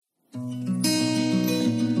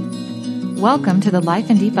Welcome to the Life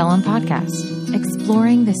in Deep Ellum podcast,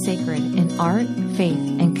 exploring the sacred in art, faith,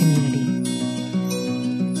 and community.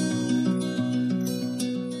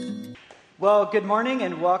 Well, good morning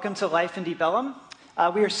and welcome to Life in Deep Ellum.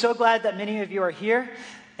 We are so glad that many of you are here.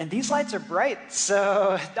 And these lights are bright,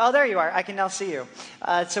 so, there you are. I can now see you.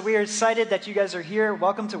 So we are excited that you guys are here.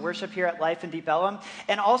 Welcome to worship here at Life in Deep Ellum.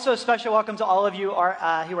 And also a special welcome to all of you who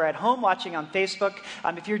are at home watching on Facebook.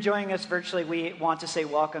 If you're joining us virtually, we want to say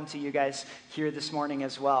welcome to you guys here this morning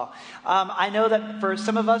as well. I know that for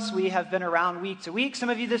some of us, we have been around week to week. Some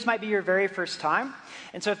of you, this might be your very first time.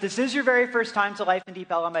 And so if this is your very first time to Life in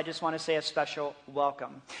Deep Ellum, I just want to say a special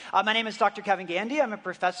welcome. My name is Dr. Kevin Gandy. I'm a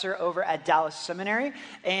professor over at Dallas Seminary.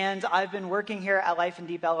 And I've been working here at Life in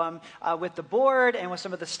Deep Ellum with the board and with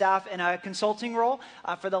some of the staff in a consulting role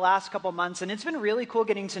for the last couple months. And it's been really cool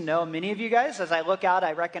getting to know many of you guys. As I look out,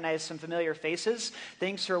 I recognize some familiar faces.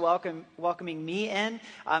 Thanks for welcoming me in.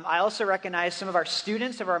 I also recognize some of our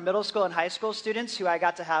students, some of our middle school and high school students who I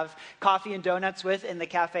got to have coffee and donuts with in the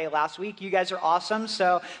cafe last week. You guys are awesome.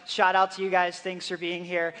 So shout out to you guys. Thanks for being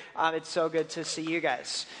here. It's so good to see you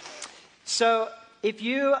guys. So if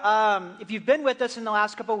you've been with us in the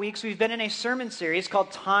last couple of weeks, we've been in a sermon series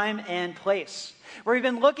called Time and Place, where we've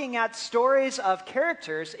been looking at stories of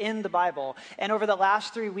characters in the Bible. And over the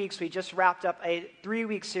last 3 weeks, we just wrapped up a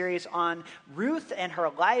 3-week series on Ruth and her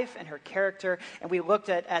life and her character, and we looked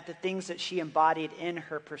at the things that she embodied in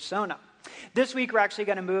her persona. This week, we're actually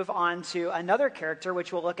going to move on to another character,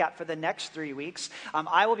 which we'll look at for the next 3 weeks.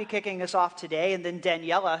 I will be kicking this off today, and then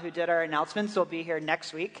Daniela, who did our announcements, will be here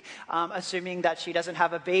next week, assuming that she doesn't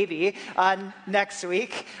have a baby next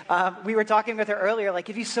week. We were talking with her earlier, like,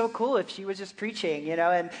 it'd be so cool if she was just preaching,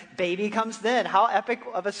 and baby comes then. How epic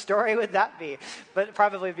of a story would that be? But it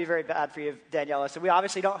probably would be very bad for you, Daniela, so we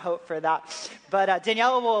obviously don't hope for that. But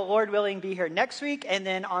Daniela will, Lord willing, be here next week, and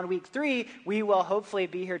then on week 3, we will hopefully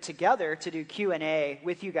be here together to do Q&A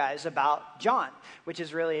with you guys about John, which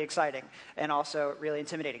is really exciting and also really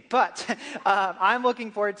intimidating. But I'm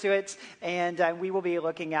looking forward to it, and we will be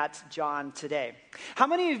looking at John today. How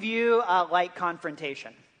many of you like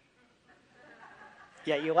confrontation?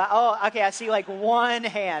 Yeah, okay, I see like one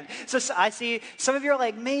hand. So I see some of you are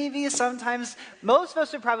like, maybe, sometimes. Most of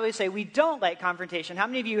us would probably say we don't like confrontation. How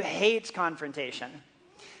many of you hate confrontation?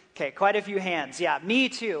 Okay, quite a few hands. Yeah, me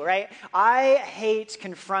too, right? I hate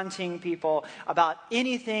confronting people about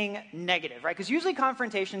anything negative, right? Because usually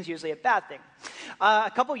confrontation is usually a bad thing.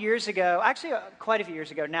 A couple years ago, actually quite a few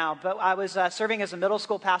years ago now, but I was serving as a middle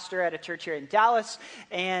school pastor at a church here in Dallas,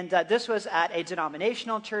 and this was at a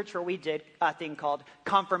denominational church where we did a thing called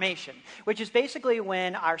confirmation, which is basically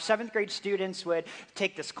when our 7th grade students would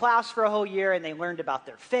take this class for a whole year, and they learned about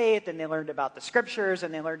their faith, and they learned about the scriptures,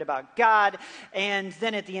 and they learned about God, and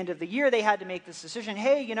then at the end of the year, they had to make this decision,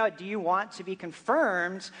 hey, do you want to be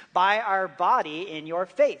confirmed by our body in your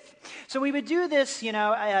faith? So we would do this,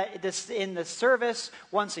 this in the service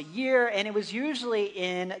once a year, and it was usually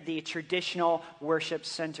in the traditional worship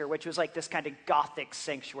center, which was like this kind of Gothic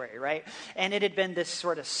sanctuary, right? And it had been this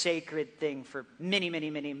sort of sacred thing for many, many,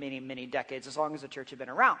 many, many, many decades, as long as the church had been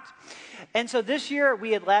around. And so this year,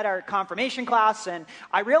 we had led our confirmation class, and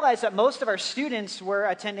I realized that most of our students were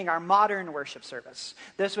attending our modern worship service.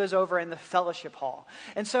 This was over in the fellowship hall.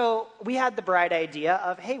 And so we had the bright idea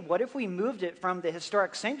of, hey, what if we moved it from the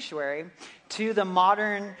historic sanctuary to the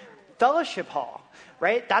modern fellowship hall,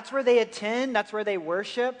 right? That's where they attend, that's where they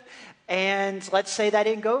worship. And let's say that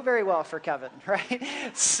didn't go very well for Kevin, right?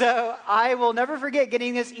 So I will never forget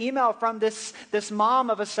getting this email from this mom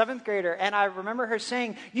of a 7th grader. And I remember her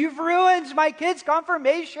saying, "You've ruined my kid's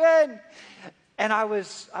confirmation." And I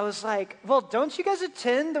was like, well, don't you guys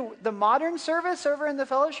attend the modern service over in the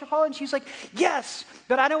fellowship hall? And she's like, yes,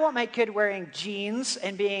 but I don't want my kid wearing jeans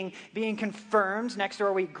and being confirmed next to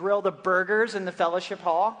where we grill the burgers in the fellowship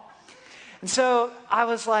hall. And so I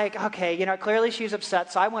was like, okay, clearly she's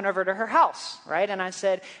upset. So I went over to her house, right? And I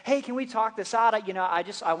said, hey, can we talk this out?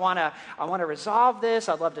 I want to resolve this.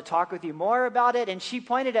 I'd love to talk with you more about it. And she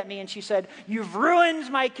pointed at me and she said, "You've ruined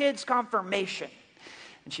my kid's confirmation."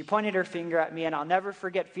 And she pointed her finger at me, and I'll never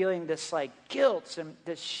forget feeling this like guilt and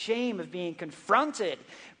this shame of being confronted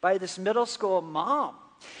by this middle school mom.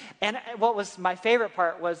 And what was my favorite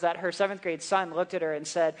part was that her 7th grade son looked at her and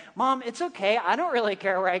said, "Mom, it's okay. I don't really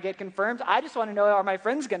care where I get confirmed. I just want to know, are my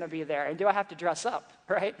friends going to be there? And do I have to dress up?"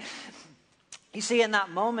 Right? You see, in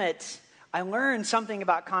that moment, I learned something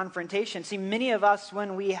about confrontation. See, many of us,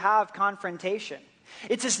 when we have confrontation,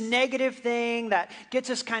 it's this negative thing that gets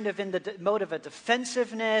us kind of in the mode of a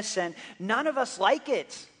defensiveness, and none of us like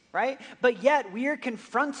it. right? But yet we are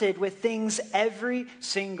confronted with things every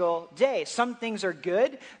single day. Some things are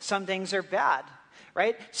good, some things are bad,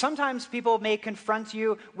 right? Sometimes people may confront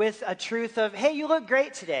you with a truth of, hey, you look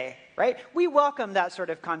great today, right? We welcome that sort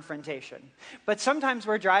of confrontation. But sometimes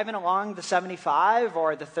we're driving along the 75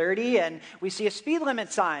 or the 30 and we see a speed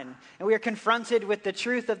limit sign and we are confronted with the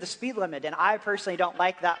truth of the speed limit. And I personally don't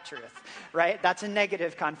like that truth, right? That's a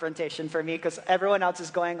negative confrontation for me because everyone else is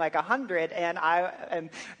going like 100 and I am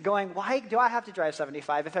going, why do I have to drive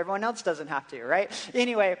 75 if everyone else doesn't have to, right?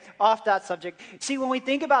 Anyway, off that subject. See, when we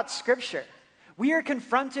think about Scripture, we are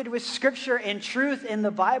confronted with Scripture and truth in the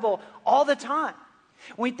Bible all the time.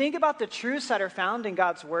 When we think about the truths that are found in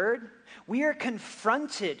God's Word, we are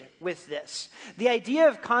confronted with this. The idea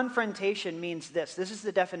of confrontation means this. This is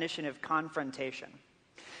the definition of confrontation.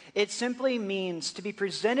 It simply means to be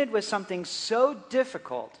presented with something so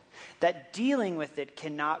difficult that dealing with it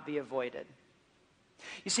cannot be avoided.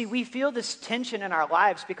 You see, we feel this tension in our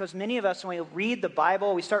lives because many of us, when we read the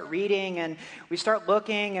Bible, we start reading and we start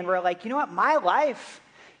looking and we're like, you know what, my life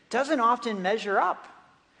doesn't often measure up.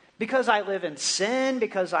 Because I live in sin,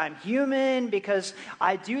 because I'm human, because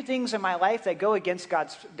I do things in my life that go against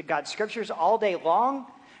God's scriptures all day long,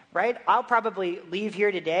 right? I'll probably leave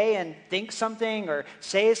here today and think something or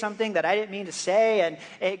say something that I didn't mean to say, and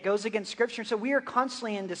it goes against Scripture. So we are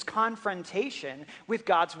constantly in this confrontation with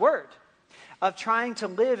God's Word of trying to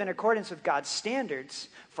live in accordance with God's standards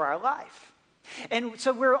for our life. And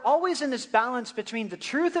so we're always in this balance between the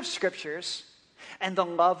truth of Scriptures and the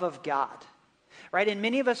love of God. Right? And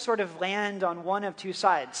many of us sort of land on one of two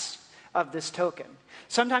sides of this token.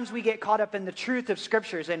 Sometimes we get caught up in the truth of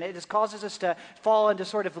Scriptures, and it just causes us to fall into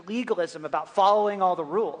sort of legalism about following all the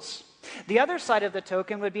rules. The other side of the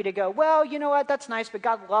token would be to go, well, you know what, that's nice, but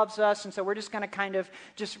God loves us, and so we're just going to kind of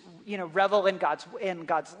just, revel in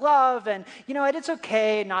God's love, and, it's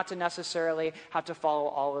okay not to necessarily have to follow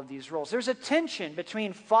all of these rules. There's a tension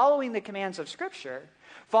between following the commands of Scripture,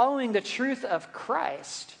 following the truth of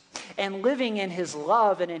Christ, and living in His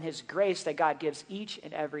love and in His grace that God gives each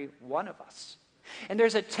and every one of us. And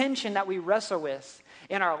there's a tension that we wrestle with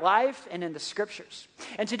in our life and in the Scriptures.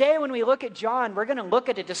 And today when we look at John, we're going to look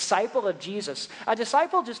at a disciple of Jesus. A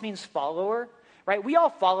disciple just means follower, right? We all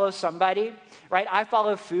follow somebody, right? I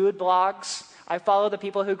follow food blogs. I follow the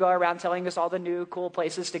people who go around telling us all the new cool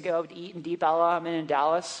places to go to eat in Deep Ellum and in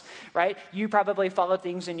Dallas, right? You probably follow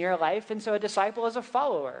things in your life, and so a disciple is a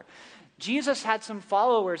follower. Jesus had some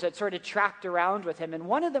followers that sort of tracked around with him, and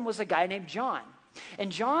one of them was a guy named John.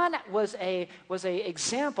 And John was a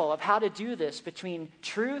example of how to do this between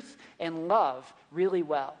truth and love really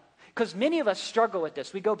well. Because many of us struggle with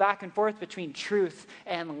this. We go back and forth between truth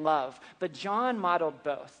and love. But John modeled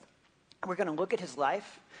both. We're going to look at his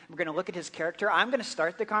life. We're going to look at his character. I'm going to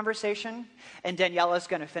start the conversation, and Daniela's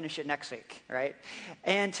going to finish it next week, right?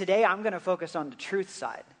 And today I'm going to focus on the truth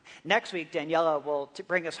side. Next week, Daniela will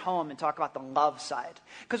bring us home and talk about the love side.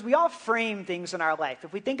 Because we all frame things in our life.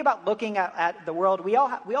 If we think about looking at the world, we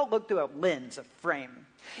all look through a lens, a frame.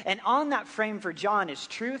 And on that frame for John is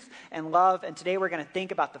truth and love, and today we're going to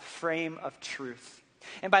think about the frame of truth.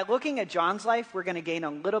 And by looking at John's life, we're going to gain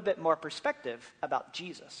a little bit more perspective about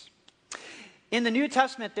Jesus. In the New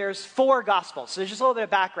Testament, there's 4 Gospels. So there's just a little bit of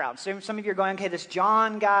background. So some of you are going, okay, this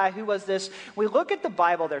John guy, who was this? We look at the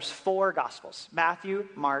Bible, there's 4 Gospels: Matthew,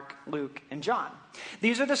 Mark, Luke, and John.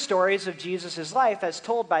 These are the stories of Jesus' life as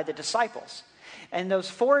told by the disciples. And those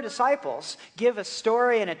 4 disciples give a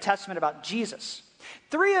story and a testament about Jesus.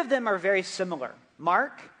 3 of them are very similar.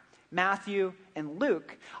 Mark, Matthew, and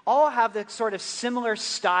Luke all have the sort of similar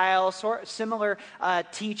style, similar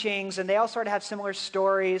teachings, and they all sort of have similar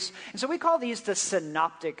stories. And so we call these the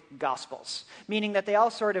synoptic gospels, meaning that they all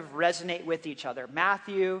sort of resonate with each other: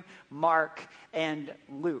 Matthew, Mark, and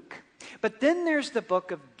Luke. But then there's the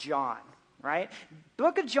book of John, right? The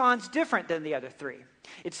book of John's different than the other 3.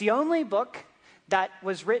 It's the only book that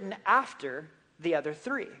was written after the other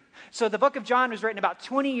 3. So the book of John was written about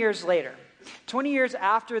 20 years later. 20 years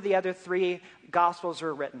after the other 3 Gospels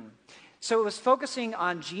were written. So it was focusing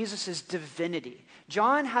on Jesus' divinity.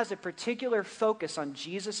 John has a particular focus on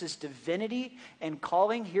Jesus' divinity and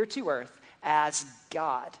calling here to earth as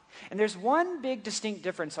God. And there's one big distinct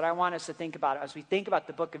difference that I want us to think about as we think about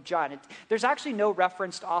the book of John. There's actually no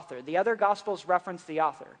referenced author. The other Gospels reference the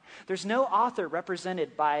author. There's no author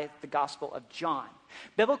represented by the Gospel of John.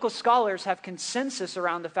 Biblical scholars have consensus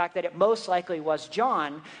around the fact that it most likely was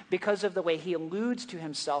John because of the way he alludes to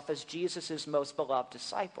himself as Jesus' most beloved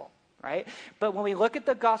disciple, right? But when we look at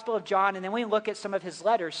the Gospel of John and then we look at some of his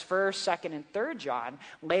letters, 1st, 2nd, and 3rd John,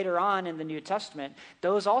 later on in the New Testament,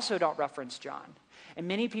 those also don't reference John. And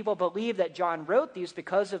many people believe that John wrote these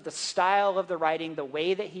because of the style of the writing, the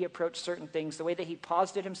way that he approached certain things, the way that he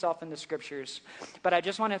posited himself in the scriptures. But I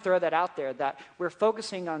just want to throw that out there, that we're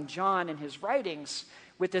focusing on John and his writings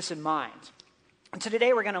with this in mind. And so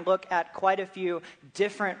today we're going to look at quite a few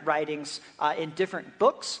different writings in different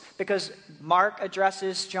books, because Mark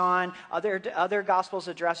addresses John, other Gospels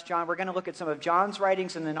address John. We're going to look at some of John's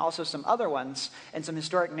writings and then also some other ones and some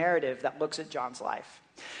historic narrative that looks at John's life.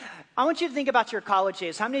 I want you to think about your college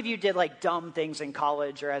days. How many of you did like dumb things in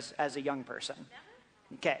college or as a young person?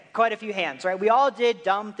 Okay, quite a few hands, right? We all did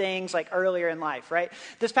dumb things like earlier in life, right?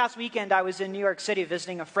 This past weekend, I was in New York City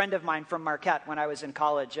visiting a friend of mine from Marquette when I was in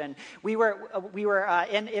college, and we were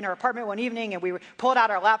in our apartment one evening, and we pulled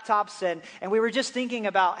out our laptops, and we were just thinking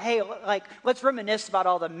about, hey, like, let's reminisce about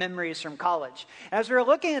all the memories from college. And as we were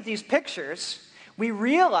looking at these pictures, we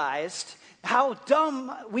realized how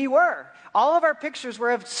dumb we were. All of our pictures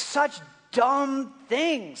were of such dumb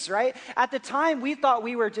things, right? At the time, we thought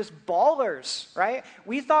we were just ballers, right?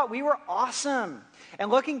 We thought we were awesome. And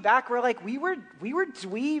looking back, we're like, we were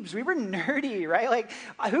dweebs, we were nerdy, right? Like,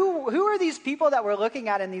 who are these people that we're looking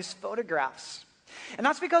at in these photographs? And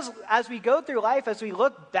that's because as we go through life, as we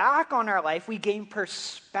look back on our life, we gain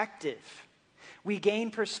perspective. We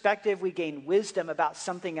gain perspective, we gain wisdom about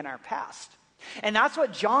something in our past. And that's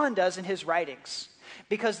what John does in his writings.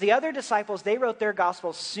 Because the other disciples, they wrote their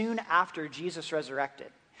gospels soon after Jesus resurrected.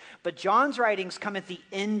 But John's writings come at the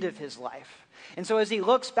end of his life. And so as he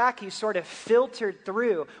looks back, he's sort of filtered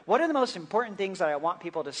through, what are the most important things that I want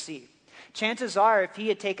people to see? Chances are, if he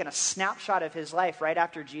had taken a snapshot of his life right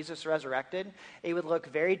after Jesus resurrected, it would look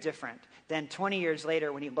very different than 20 years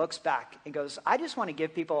later when he looks back and goes, I just want to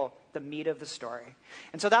give people the meat of the story.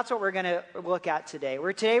 And so that's what we're going to look at today.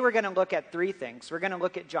 Today we're going to look at three things. We're going to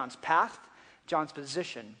look at John's path, John's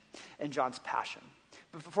position, and John's passion.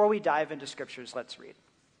 But before we dive into scriptures, let's read.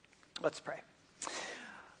 Let's pray.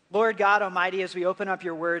 Lord God Almighty, as we open up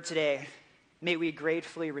your word today, may we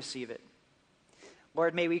gratefully receive it.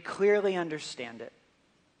 Lord, may we clearly understand it,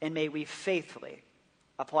 and may we faithfully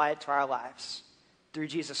apply it to our lives. Through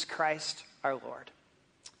Jesus Christ, our Lord.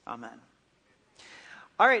 Amen.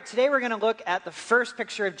 All right, today we're going to look at the first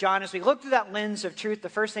picture of John. As we look through that lens of truth, the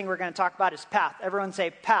first thing we're going to talk about is path. Everyone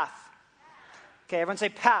say path. Okay, everyone say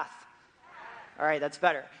path. All right, that's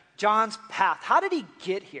better. John's path. How did he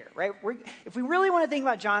get here, right? If we really want to think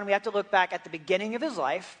about John, we have to look back at the beginning of his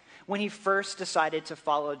life when he first decided to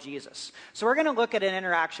follow Jesus. So we're going to look at an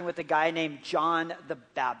interaction with a guy named John the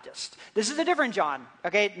Baptist. This is a different John,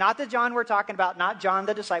 okay? Not the John we're talking about, not John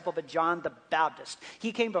the disciple, but John the Baptist.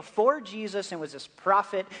 He came before Jesus and was this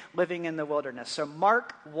prophet living in the wilderness. So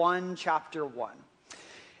Mark 1, chapter 1.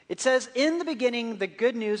 It says, in the beginning, the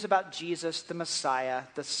good news about Jesus, the Messiah,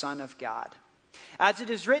 the Son of God. As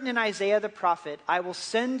it is written in Isaiah the prophet, I will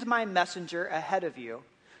send my messenger ahead of you,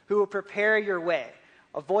 who will prepare your way,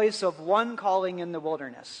 a voice of one calling in the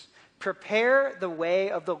wilderness. Prepare the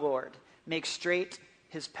way of the Lord, make straight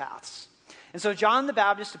his paths. And so John the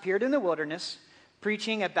Baptist appeared in the wilderness,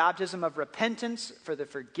 preaching a baptism of repentance for the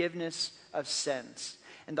forgiveness of sins.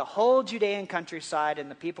 And the whole Judean countryside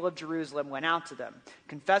and the people of Jerusalem went out to them,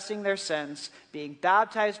 confessing their sins, being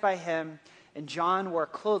baptized by him. And John wore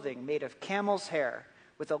clothing made of camel's hair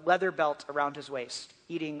with a leather belt around his waist,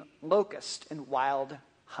 eating locust and wild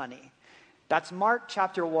honey. That's Mark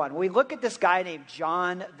chapter 1. We look at this guy named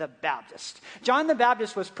John the Baptist. John the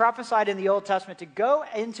Baptist was prophesied in the Old Testament to go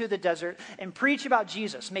into the desert and preach about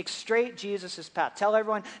Jesus, make straight Jesus' path. Tell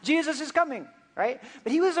everyone, Jesus is coming, right?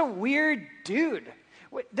 But he was a weird dude.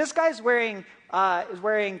 This guy's wearing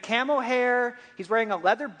camel hair. He's wearing a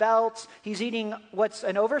leather belt. He's eating what's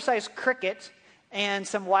an oversized cricket and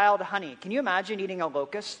some wild honey. Can you imagine eating a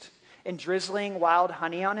locust and drizzling wild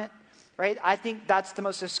honey on it? Right? I think that's the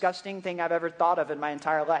most disgusting thing I've ever thought of in my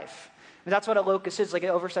entire life. I mean, that's what a locust is, like an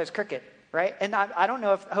oversized cricket, right? And I don't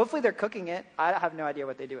know if, hopefully they're cooking it. I have no idea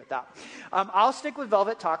what they do with that. I'll stick with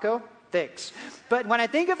velvet taco. Thanks. But when I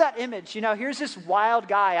think of that image, here's this wild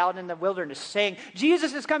guy out in the wilderness saying,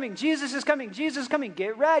 Jesus is coming, Jesus is coming, Jesus is coming,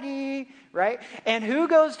 get ready, right? And who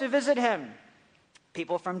goes to visit him?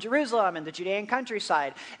 People from Jerusalem and the Judean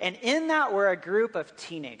countryside. And in that were a group of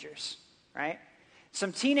teenagers, right?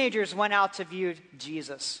 Some teenagers went out to view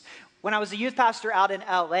Jesus. When I was a youth pastor out in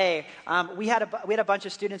LA, we had a bunch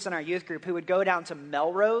of students in our youth group who would go down to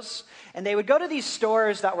Melrose, and they would go to these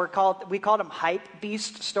stores that we called them hype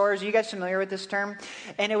beast stores. Are you guys familiar with this term?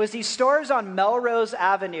 And it was these stores on Melrose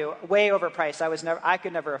Avenue, way overpriced. I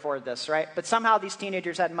could never afford this, right? But somehow these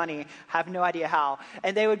teenagers had money, have no idea how.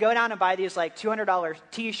 And they would go down and buy these like $200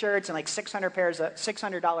 t-shirts and like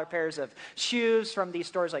 $600 pairs of shoes from these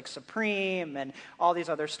stores like Supreme and all these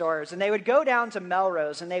other stores. And they would go down to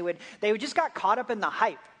Melrose, and they would just got caught up in the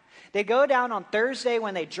hype. They go down on Thursday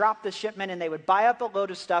when they drop the shipment, and they would buy up a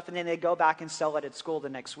load of stuff, and then they'd go back and sell it at school the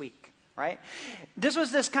next week, right? This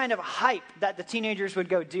was this kind of hype that the teenagers would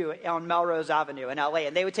go do on Melrose Avenue in LA,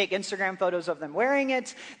 and they would take Instagram photos of them wearing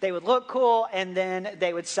it. They would look cool, and then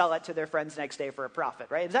they would sell it to their friends next day for a profit,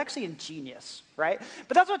 right? It was actually ingenious, right?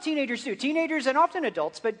 But that's what teenagers do. Teenagers, and often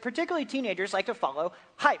adults, but particularly teenagers, like to follow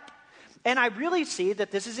hype. And I really see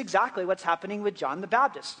that this is exactly what's happening with John the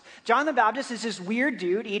Baptist. John the Baptist is this weird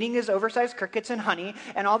dude eating his oversized crickets and honey,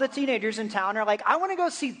 and all the teenagers in town are like, I want to go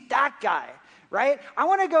see that guy, right? I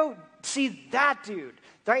want to go see that dude,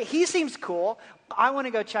 right? He seems cool. I want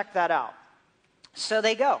to go check that out. So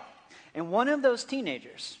they go. And one of those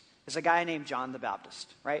teenagers is a guy named John the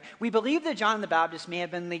Baptist, right? We believe that John the Baptist may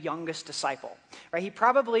have been the youngest disciple, right? He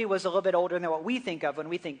probably was a little bit older than what we think of when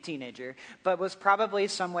we think teenager, but was probably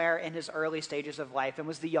somewhere in his early stages of life and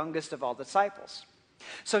was the youngest of all the disciples.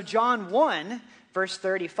 So John 1, verse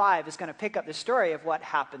 35 is going to pick up the story of what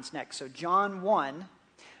happens next. So John 1,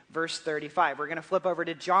 verse 35. We're going to flip over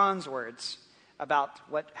to John's words about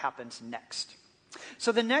what happens next.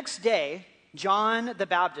 So the next day, John the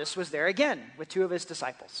Baptist was there again with two of his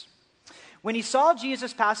disciples. When he saw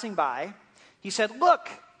Jesus passing by, he said, "Look,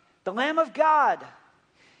 the Lamb of God."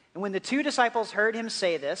 And when the two disciples heard him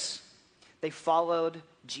say this, they followed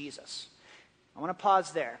Jesus. I want to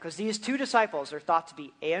pause there because these two disciples are thought to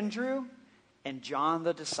be Andrew and John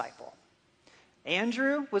the disciple.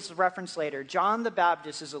 Andrew was referenced later. John the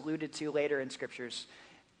Baptist is alluded to later in scriptures.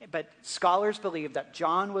 But scholars believe that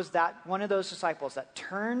John was one of those disciples that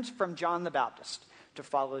turned from John the Baptist to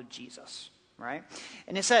follow Jesus, right?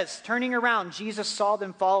 And it says, turning around, Jesus saw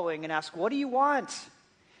them following and asked, "What do you want?"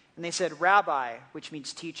 And they said, "Rabbi," which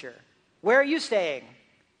means teacher. "Where are you staying?"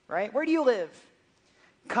 Right? "Where do you live?"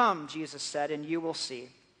 "Come," Jesus said, "and you will see."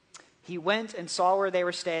 He went and saw where they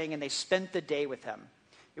were staying, and they spent the day with him.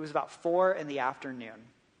 It was about 4 p.m.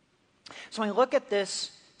 So when we look at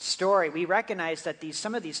this story, we recognize that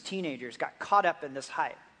some of these teenagers got caught up in this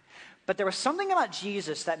hype. But there was something about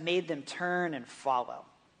Jesus that made them turn and follow.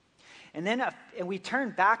 And then and we turn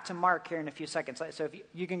back to Mark here in a few seconds. So if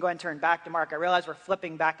you can go ahead and turn back to Mark. I realize we're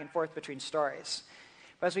flipping back and forth between stories.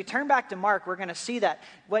 But as we turn back to Mark, we're going to see that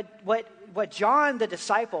what John the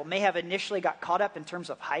disciple may have initially got caught up in terms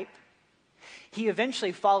of hype, he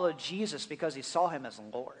eventually followed Jesus because he saw him as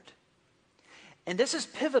Lord. And this is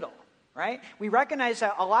pivotal. Right? We recognize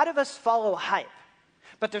that a lot of us follow hype,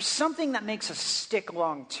 but there's something that makes us stick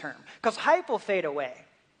long term. Because hype will fade away.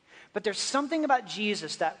 But there's something about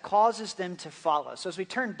Jesus that causes them to follow. So as we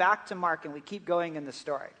turn back to Mark and we keep going in the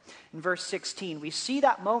story, in verse 16, we see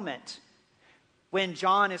that moment when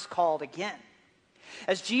John is called again.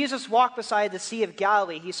 As Jesus walked beside the Sea of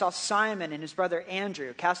Galilee, he saw Simon and his brother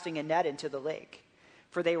Andrew casting a net into the lake,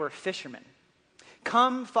 for they were fishermen.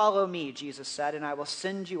 "Come, follow me," Jesus said, "and I will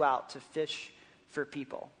send you out to fish for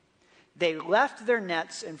people." They left their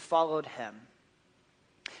nets and followed him.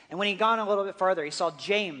 And when he gone a little bit farther, he saw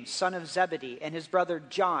James, son of Zebedee, and his brother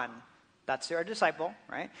John. That's their disciple,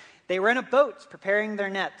 right? They were in a boat preparing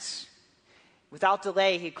their nets. Without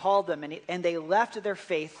delay, he called them, and they left their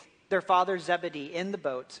father Zebedee in the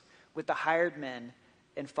boat with the hired men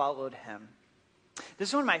and followed him. This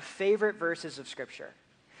is one of my favorite verses of Scripture.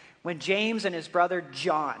 When James and his brother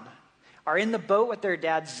John are in the boat with their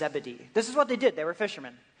dad Zebedee. This is what they did. They were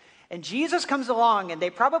fishermen. And Jesus comes along, and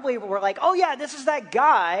they probably were like, "Oh yeah, this is that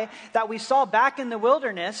guy that we saw back in the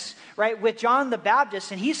wilderness, right, with John the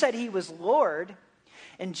Baptist, and he said he was Lord."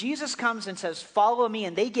 And Jesus comes and says, "Follow me."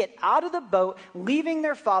 And they get out of the boat, leaving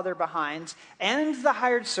their father behind and the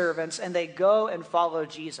hired servants, and they go and follow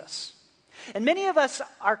Jesus. And many of us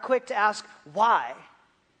are quick to ask, why?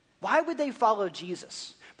 Why would they follow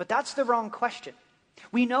Jesus? But that's the wrong question.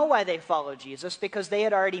 We know why they followed Jesus, because they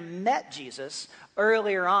had already met Jesus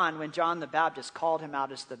earlier on when John the Baptist called him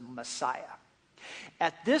out as the Messiah.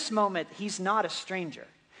 At this moment, he's not a stranger.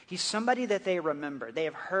 He's somebody that they remember, they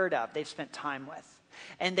have heard of, they've spent time with.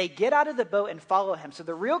 And they get out of the boat and follow him. So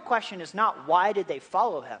the real question is not why did they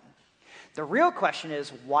follow him? The real question is,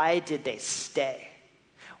 why did they stay?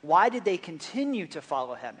 Why did they continue to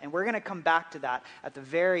follow him? And we're going to come back to that at the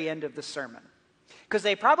very end of the sermon. Because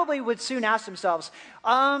they probably would soon ask themselves,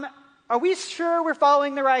 are we sure we're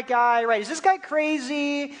following the right guy, right? Is this guy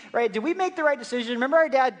crazy, right? Did we make the right decision? Remember our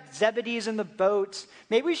dad Zebedee's in the boat?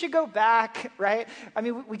 Maybe we should go back, right? I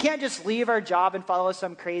mean, we can't just leave our job and follow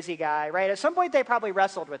some crazy guy, right? At some point, they probably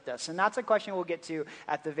wrestled with this, and that's a question we'll get to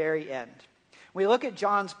at the very end. When we look at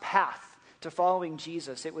John's path to following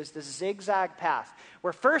Jesus, it was this zigzag path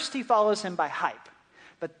where first he follows him by hype,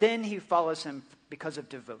 but then he follows him because of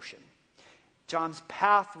devotion. John's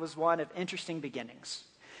path was one of interesting beginnings.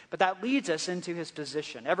 But that leads us into his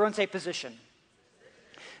position. Everyone say position.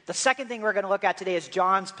 The second thing we're going to look at today is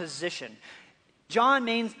John's position. John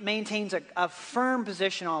maintains a firm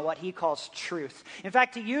position on what he calls truth. In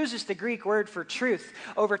fact, he uses the Greek word for truth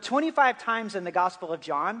over 25 times in the Gospel of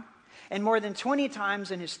John and more than 20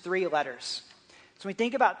 times in his 3 letters. So when we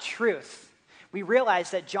think about truth, we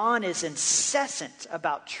realize that John is incessant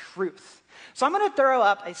about truth. So I'm going to throw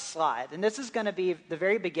up a slide, and this is going to be the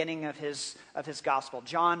very beginning of his gospel,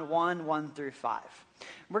 John 1 through 5.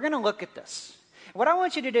 We're going to look at this. What I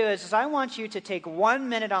want you to do is I want you to take 1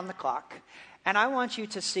 minute on the clock, and I want you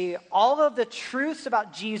to see all of the truths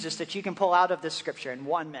about Jesus that you can pull out of this scripture in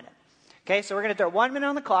 1 minute. Okay, so we're going to throw 1 minute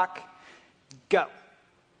on the clock. Go.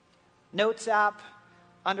 Notes app,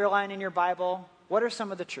 underline in your Bible. What are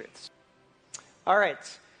some of the truths? All right.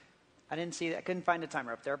 I couldn't find a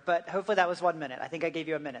timer up there, but hopefully that was 1 minute. I think I gave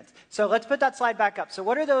you a minute. So let's put that slide back up. So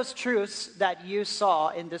what are those truths that you saw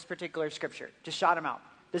in this particular scripture? Just shout them out.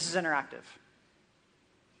 This is interactive.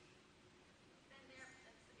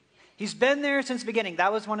 He's been there since the beginning.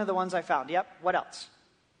 That was one of the ones I found. Yep. What else?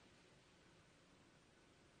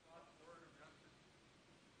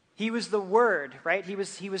 He was the Word, right? He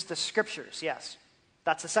was the scriptures. Yes.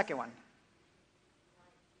 That's the second one.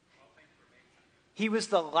 He was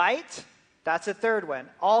the light. That's the third one.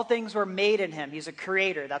 All things were made in him. He's a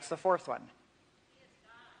creator. That's the fourth one.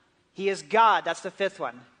 He is God. That's the fifth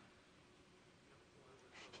one.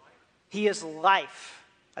 He is life.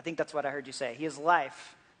 I think that's what I heard you say. He is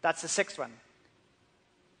life. That's the sixth one.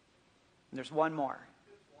 And there's one more.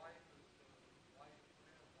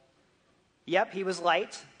 Yep, he was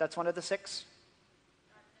light. That's one of the 6.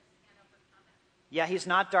 Yeah, he's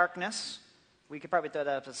not darkness. We could probably throw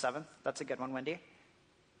that up to 7th. That's a good one, Wendy.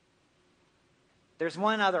 There's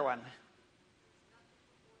one other one.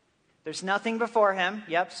 There's nothing before him.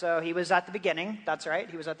 Yep, so he was at the beginning. That's right,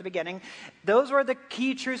 he was at the beginning. Those were the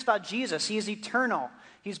key truths about Jesus. He is eternal.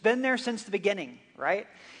 He's been there since the beginning, right?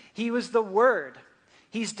 He was the Word.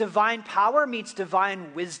 He's divine power meets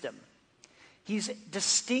divine wisdom. He's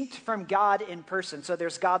distinct from God in person. So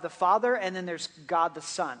there's God the Father, and then there's God the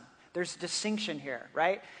Son. There's distinction here,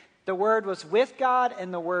 right? The Word was with God,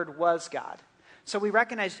 and the Word was God. So we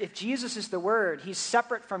recognize if Jesus is the Word, he's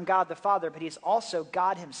separate from God the Father, but he's also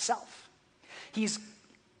God himself.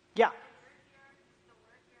 Yeah.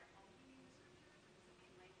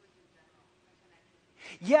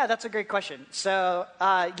 Yeah, that's a great question. So,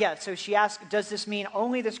 so she asked, does this mean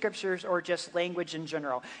only the scriptures or just language in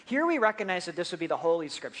general? Here we recognize that this would be the Holy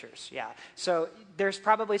Scriptures, yeah. So there's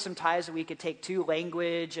probably some ties that we could take to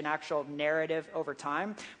language and actual narrative over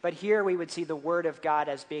time, but here we would see the Word of God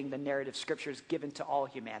as being the narrative scriptures given to all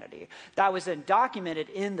humanity. That was then documented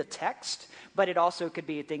in the text, but it also could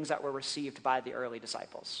be things that were received by the early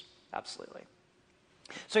disciples. Absolutely.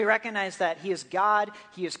 So you recognize that he is God,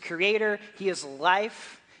 he is creator, he is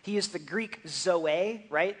life, he is the Greek zoe,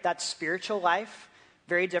 right? That's spiritual life,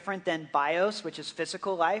 very different than bios, which is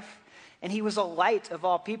physical life. And he was a light of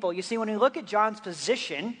all people. You see, when we look at John's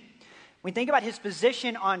position, when we think about his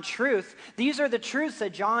position on truth, these are the truths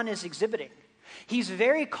that John is exhibiting. He's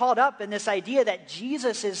very caught up in this idea that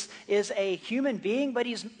Jesus is a human being, but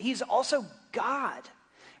he's also God.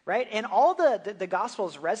 Right? And all the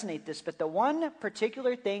Gospels resonate this, but the one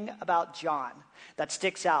particular thing about John that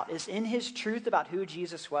sticks out is in his truth about who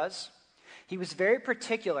Jesus was, he was very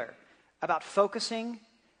particular about focusing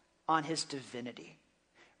on his divinity,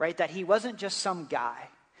 right? That he wasn't just some guy.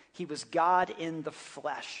 He was God in the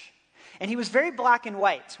flesh. And he was very black and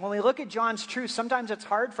white. When we look at John's truth, sometimes it's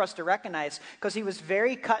hard for us to recognize because he was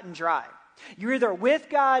very cut and dry. You're either with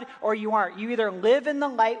God or you aren't. You either live in the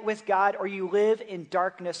light with God or you live in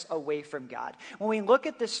darkness away from God. When we look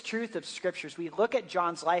at this truth of scriptures, we look at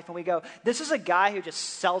John's life and we go, this is a guy who just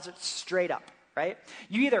sells it straight up, right?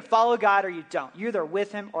 You either follow God or you don't. You're either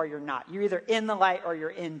with him or you're not. You're either in the light or you're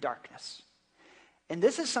in darkness. And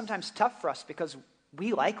this is sometimes tough for us because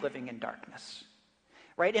we like living in darkness,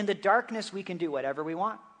 right? In the darkness, we can do whatever we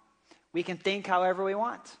want. We can think however we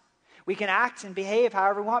want. We can act and behave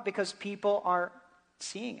however we want because people aren't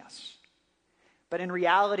seeing us. But in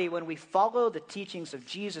reality, when we follow the teachings of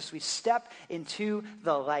Jesus, we step into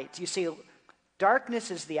the light. You see,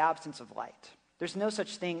 darkness is the absence of light. There's no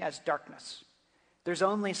such thing as darkness. There's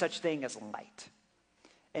only such thing as light.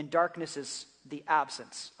 And darkness is the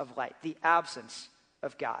absence of light, the absence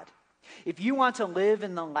of God. If you want to live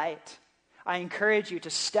in the light, I encourage you to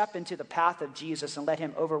step into the path of Jesus and let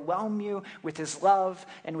him overwhelm you with his love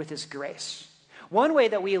and with his grace. One way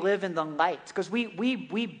that we live in the light, because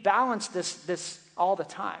we balance this all the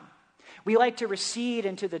time. We like to recede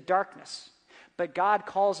into the darkness, but God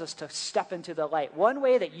calls us to step into the light. One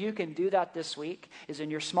way that you can do that this week is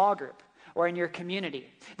in your small group or in your community.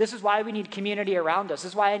 This is why we need community around us.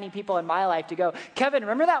 This is why I need people in my life to go, Kevin,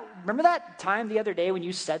 remember that time the other day when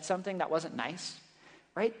you said something that wasn't nice?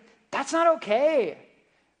 Right? That's not okay.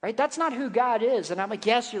 Right? That's not who God is. And I'm like,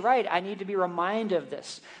 yes, you're right. I need to be reminded of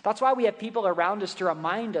this. That's why we have people around us to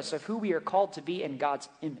remind us of who we are called to be in God's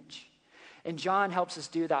image. And John helps us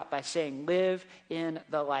do that by saying, live in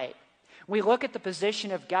the light. When we look at the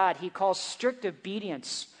position of God, he calls strict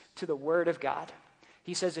obedience to the word of God.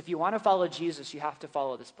 He says, if you want to follow Jesus, you have to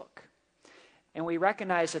follow this book. And we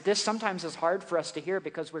recognize that this sometimes is hard for us to hear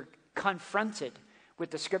because we're confronted with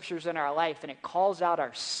the scriptures in our life, and it calls out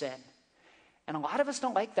our sin. And a lot of us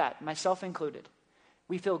don't like that, myself included.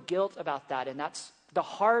 We feel guilt about that, and that's the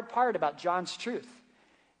hard part about John's truth,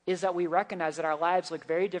 is that we recognize that our lives look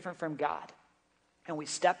very different from God. And we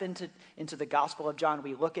step into the Gospel of John,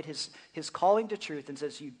 we look at his calling to truth and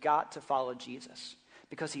says, you've got to follow Jesus.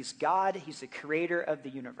 Because he's God, he's the creator of the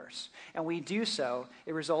universe. And we do so,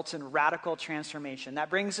 it results in radical transformation. That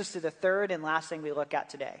brings us to the third and last thing we look at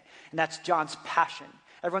today, and that's John's passion.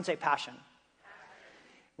 Everyone say passion.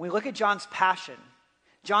 When we look at John's passion,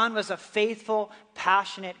 John was a faithful,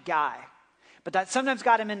 passionate guy, but that sometimes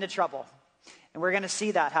got him into trouble. And we're going to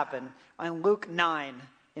see that happen in Luke 9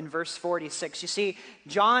 in verse 46. You see,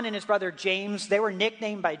 John and his brother James, they were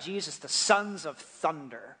nicknamed by Jesus the sons of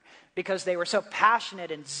thunder because they were so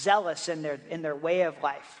passionate and zealous in their way of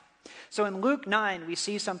life. So in Luke 9, we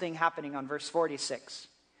see something happening on verse 46,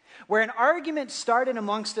 where an argument started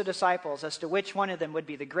amongst the disciples as to which one of them would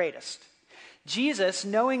be the greatest. Jesus,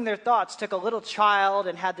 knowing their thoughts, took a little child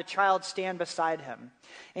and had the child stand beside him.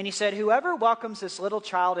 And he said, whoever welcomes this little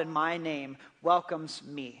child in my name welcomes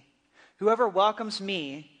me. Whoever welcomes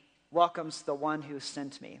me welcomes the one who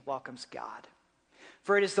sent me, welcomes God.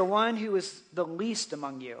 For it is the one who is the least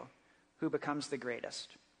among you who becomes the greatest.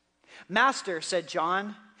 Master, said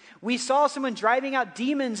John, we saw someone driving out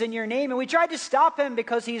demons in your name, and we tried to stop him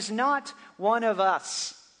because he's not one of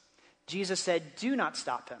us. Jesus said, do not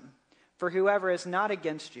stop him. For whoever is not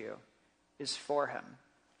against you is for him.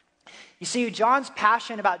 You see, John's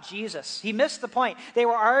passion about Jesus, he missed the point. They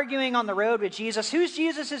were arguing on the road with Jesus. Who's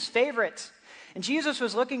Jesus' favorite? And Jesus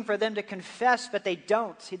was looking for them to confess, but they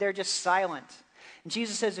don't. They're just silent. And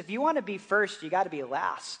Jesus says, if you want to be first, you got to be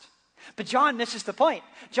last. But John misses the point.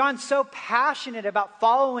 John's so passionate about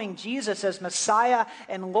following Jesus as Messiah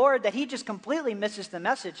and Lord that he just completely misses the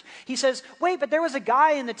message. He says, wait, but there was a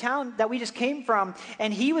guy in the town that we just came from,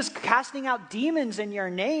 and he was casting out demons in your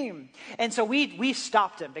name. And so we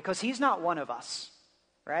stopped him because he's not one of us,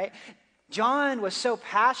 right? John was so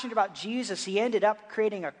passionate about Jesus, he ended up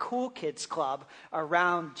creating a cool kids club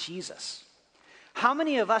around Jesus. How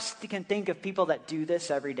many of us can think of people that do this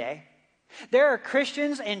every day? There are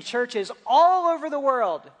Christians and churches all over the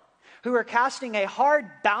world who are casting a hard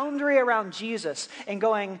boundary around Jesus and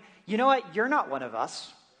going, you know what, you're not one of us.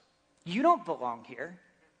 You don't belong here.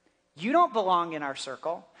 You don't belong in our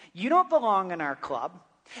circle. You don't belong in our club.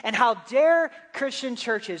 And how dare Christian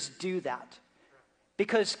churches do that?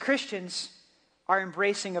 Because Christians are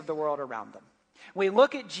embracing of the world around them. When we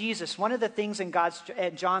look at Jesus, one of the things in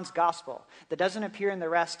John's gospel that doesn't appear in the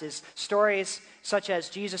rest is stories such as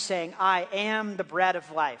Jesus saying, I am the bread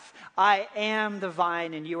of life. I am the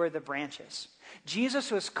vine and you are the branches.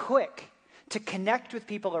 Jesus was quick to connect with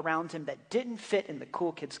people around him that didn't fit in the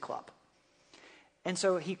cool kids club. And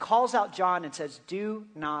so he calls out John and says, do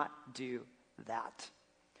not do that.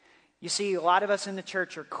 You see, a lot of us in the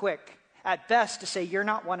church are quick at best to say, you're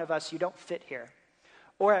not one of us, you don't fit here.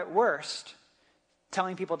 Or at worst,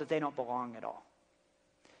 telling people that they don't belong at all.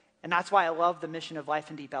 And that's why I love the mission of Life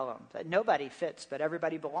in Deep Ellum, that nobody fits, but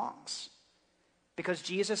everybody belongs. Because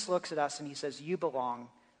Jesus looks at us and he says, you belong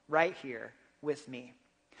right here with me.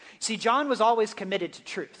 See, John was always committed to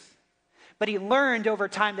truth, but he learned over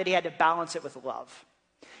time that he had to balance it with love.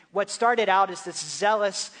 What started out as this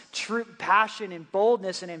zealous, true passion and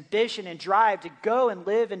boldness and ambition and drive to go and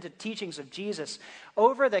live into teachings of Jesus,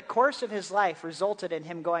 over the course of his life resulted in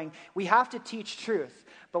him going, we have to teach truth,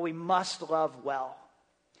 but we must love well.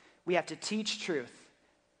 We have to teach truth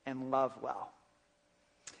and love well.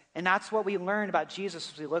 And that's what we learn about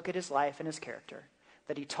Jesus as we look at his life and his character,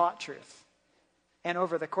 that he taught truth. And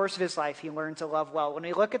over the course of his life, he learned to love well. When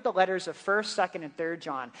we look at the letters of 1st, 2nd, and 3rd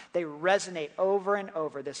John, they resonate over and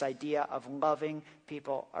over this idea of loving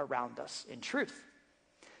people around us in truth.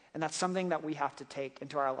 And that's something that we have to take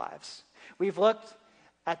into our lives. We've looked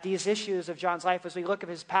at these issues of John's life as we look at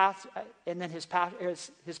his path, and then his path,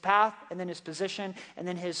 and then his position, and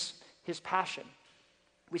then his passion.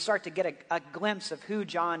 We start to get a glimpse of who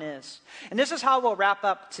John is. And this is how we'll wrap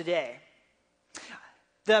up today.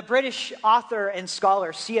 The British author and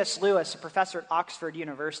scholar C.S. Lewis, a professor at Oxford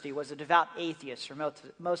University, was a devout atheist for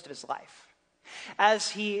most of his life.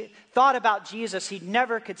 As he thought about Jesus, he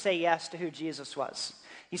never could say yes to who Jesus was.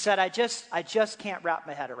 He said, I just can't wrap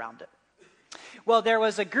my head around it. Well, there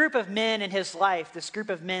was a group of men in his life, this group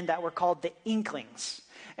of men that were called the Inklings.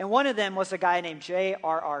 And one of them was a guy named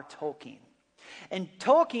J.R.R. Tolkien. And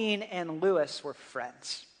Tolkien and Lewis were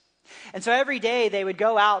friends. And so every day they would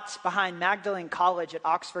go out behind Magdalen College at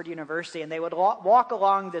Oxford University, and they would walk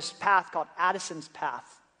along this path called Addison's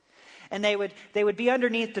Path. And they would be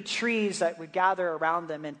underneath the trees that would gather around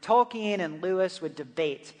them, and Tolkien and Lewis would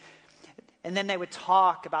debate. And then they would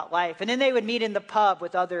talk about life. And then they would meet in the pub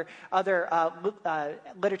with other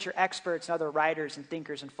literature experts and other writers and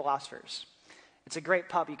thinkers and philosophers. It's a great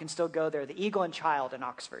pub. You can still go there, the Eagle and Child in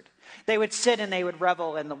Oxford. They would sit and they would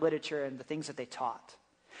revel in the literature and the things that they taught.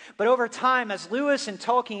 But over time, as Lewis and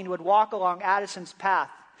Tolkien would walk along Addison's path,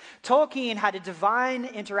 Tolkien had a divine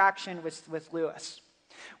interaction with Lewis,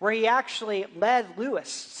 where he actually led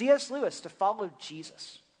C.S. Lewis, to follow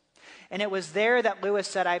Jesus. And it was there that Lewis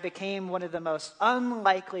said, I became one of the most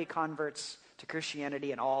unlikely converts to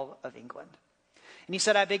Christianity in all of England. And he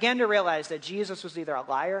said, I began to realize that Jesus was either a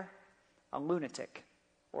liar, a lunatic,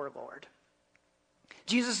 or Lord.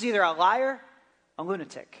 Jesus is either a liar, a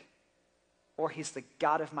lunatic, or he's the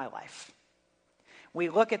God of my life. We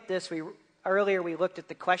look at this, earlier we looked at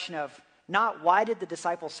the question of not why did the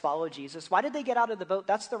disciples follow Jesus? Why did they get out of the boat?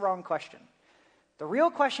 That's the wrong question. The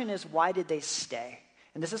real question is, why did they stay?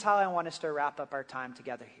 And this is how I want us to wrap up our time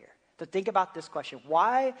together here. To think about this question.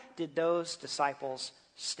 Why did those disciples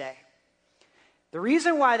stay? The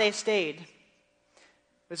reason why they stayed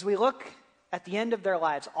is we look at the end of their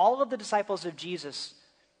lives. All of the disciples of Jesus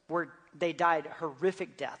they died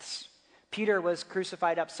horrific deaths. Peter was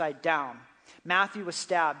crucified upside down. Matthew was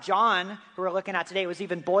stabbed. John, who we're looking at today, was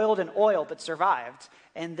even boiled in oil but survived,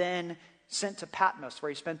 and then sent to Patmos, where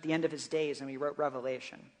he spent the end of his days, and he wrote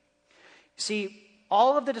Revelation. See,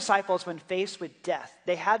 all of the disciples, when faced with death,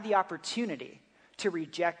 they had the opportunity to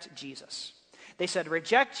reject Jesus. They said,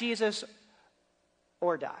 reject Jesus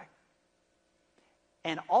or die.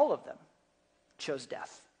 And all of them chose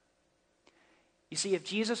death. You see, if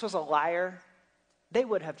Jesus was a liar, they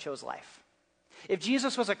would have chose life. If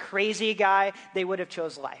Jesus was a crazy guy, they would have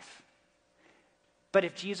chose life. But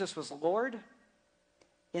if Jesus was Lord,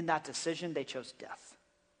 in that decision, they chose death.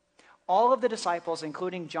 All of the disciples,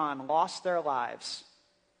 including John, lost their lives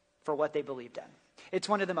for what they believed in. It's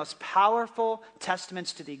one of the most powerful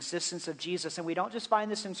testaments to the existence of Jesus. And we don't just find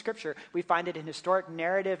this in Scripture. We find it in historic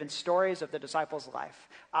narrative and stories of the disciples' life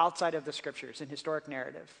outside of the Scriptures, in historic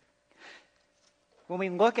narrative. When we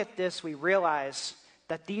look at this, we realize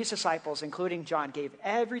that these disciples, including John, gave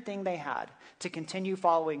everything they had to continue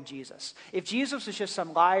following Jesus. If Jesus was just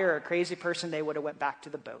some liar or a crazy person, they would have went back to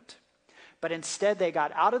the boat. But instead, they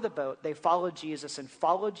got out of the boat, they followed Jesus, and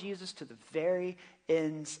followed Jesus to the very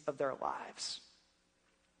ends of their lives.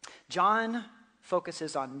 John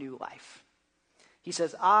focuses on new life. He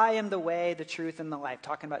says, I am the way, the truth, and the life,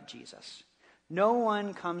 talking about Jesus. No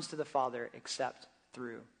one comes to the Father except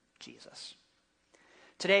through Jesus.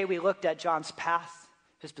 Today, we looked at John's path,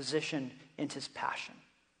 his position, and his passion.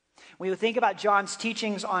 When we think about John's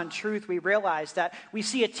teachings on truth, we realize that we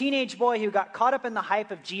see a teenage boy who got caught up in the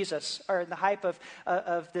hype of Jesus, or the hype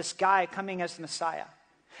of this guy coming as the Messiah,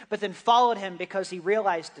 but then followed him because he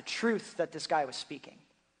realized the truth that this guy was speaking.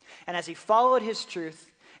 And as he followed his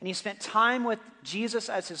truth, and he spent time with Jesus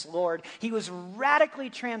as his Lord, he was radically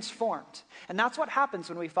transformed. And that's what happens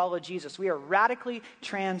when we follow Jesus. We are radically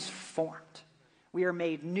transformed. We are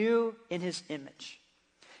made new in his image.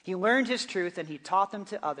 He learned his truth and he taught them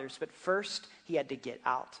to others, but first he had to get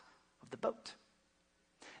out of the boat.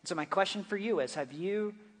 And so my question for you is, have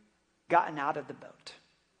you gotten out of the boat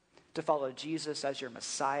to follow Jesus as your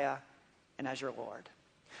Messiah and as your Lord?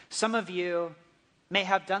 Some of you may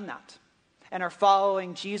have done that and are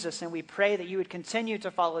following Jesus, and we pray that you would continue to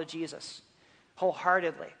follow Jesus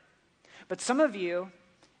wholeheartedly. But some of you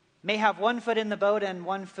may have one foot in the boat and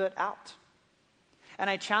one foot out. And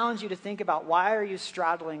I challenge you to think about, why are you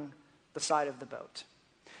straddling the side of the boat?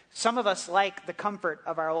 Some of us like the comfort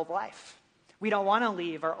of our old life. We don't want to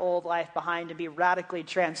leave our old life behind and be radically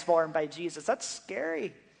transformed by Jesus. That's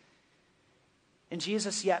scary. And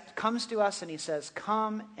Jesus yet comes to us and he says,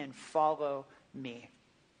 come and follow me.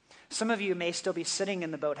 Some of you may still be sitting in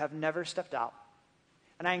the boat, have never stepped out.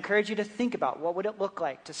 And I encourage you to think about, what would it look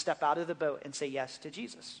like to step out of the boat and say yes to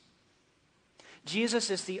Jesus? Jesus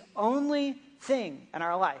is the only thing in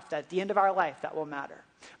our life, that at the end of our life, that will matter.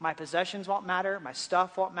 My possessions won't matter. My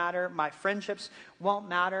stuff won't matter. My friendships won't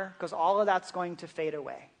matter, because all of that's going to fade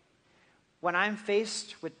away. When I'm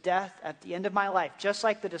faced with death at the end of my life, just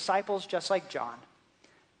like the disciples, just like John,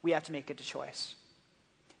 we have to make a choice.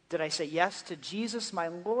 Did I say yes to Jesus, my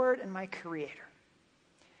Lord and my Creator?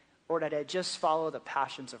 Or did I just follow the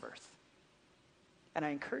passions of earth? And I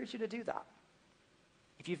encourage you to do that.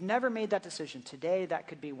 If you've never made that decision, today that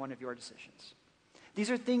could be one of your decisions.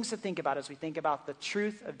 These are things to think about as we think about the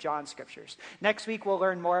truth of John's scriptures. Next week, we'll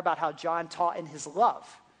learn more about how John taught in his love.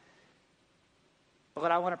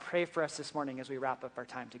 But I want to pray for us this morning as we wrap up our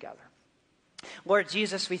time together. Lord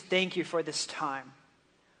Jesus, we thank you for this time.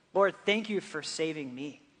 Lord, thank you for saving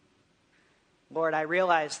me. Lord, I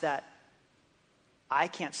realize that I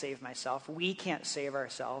can't save myself. We can't save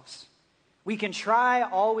ourselves. We can try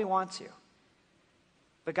all we want to.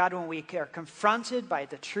 But God, when we are confronted by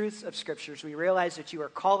the truths of scriptures, we realize that you are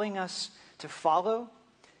calling us to follow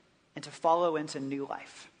and to follow into new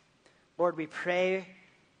life. Lord, we pray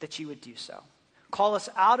that you would do so. Call us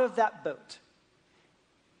out of that boat.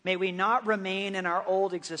 May we not remain in our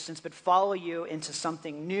old existence, but follow you into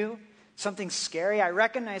something new, something scary. I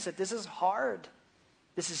recognize that this is hard.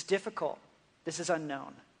 This is difficult. This is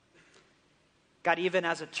unknown. God, even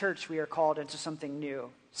as a church, we are called into something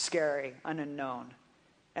new, scary, unknown.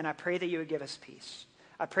 And I pray that you would give us peace.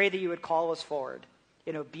 I pray that you would call us forward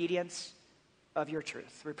in obedience of your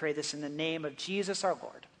truth. We pray this in the name of Jesus our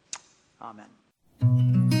Lord. Amen.